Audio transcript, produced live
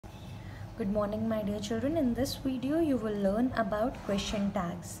Good morning, my dear children. In this video you will learn about question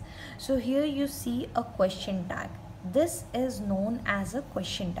tags. So here you see a question tag. This is known as a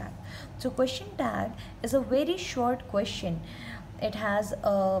question tag. So question tag is a very short question. It has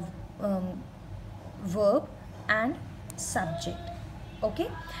a verb and subject. Okay,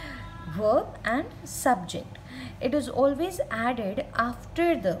 verb and subject. It is always added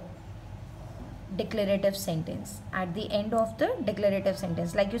after the declarative sentence, at the end of the declarative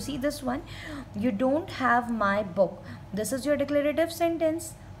sentence. Like you see this one, you don't have my book. This is your declarative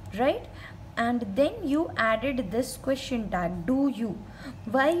sentence, right? And then you added this question tag, do you.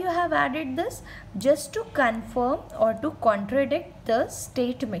 Why you have added this? Just to confirm or to contradict the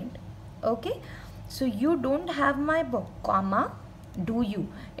statement. Okay, so you don't have my book, comma, do you.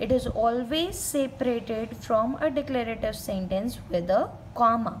 It is always separated from a declarative sentence with a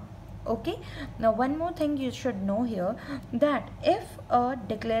comma. Okay, now one more thing you should know here, that if a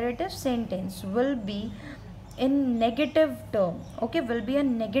declarative sentence will be in negative term, okay, will be a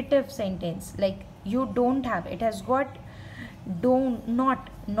negative sentence, like you don't have, it has got don't,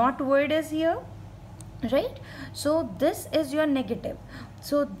 not word is here, right? So this is your negative.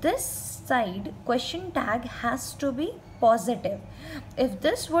 So this side question tag has to be positive. If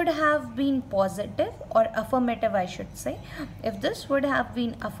this would have been positive or affirmative, I should say, if this would have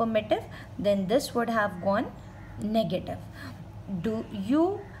been affirmative, then this would have gone negative. Do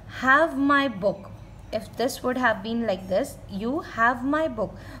you have my book? If this would have been like this, you have my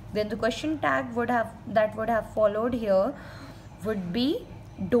book, then the question tag would have followed here would be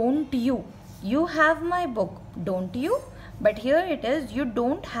don't you. You have my book, don't you? But here it is, you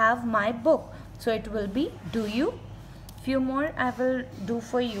don't have my book, so it will be do you. Few more I will do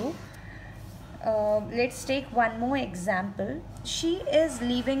for you. Let's take one more example. She is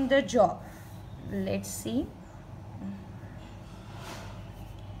leaving the job. Let's see.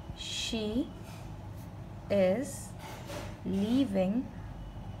 She is leaving.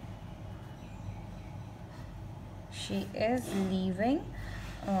 She is leaving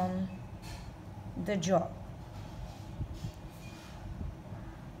the job.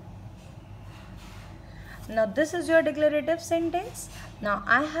 Now this is your declarative sentence. Now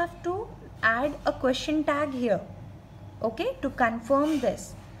I have to add a question tag here, okay, to confirm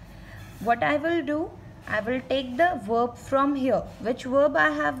this. What I will do, I will take the verb from here. Which verb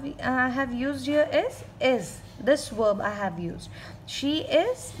I have used here is this verb I have used. She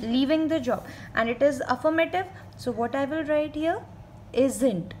is leaving the job and it is affirmative. So what I will write here,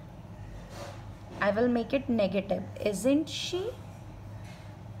 isn't. I will make it negative. Isn't she?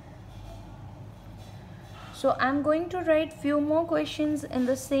 So I'm going to write few more questions in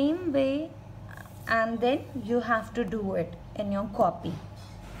the same way, and then you have to do it in your copy.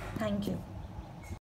 Thank you.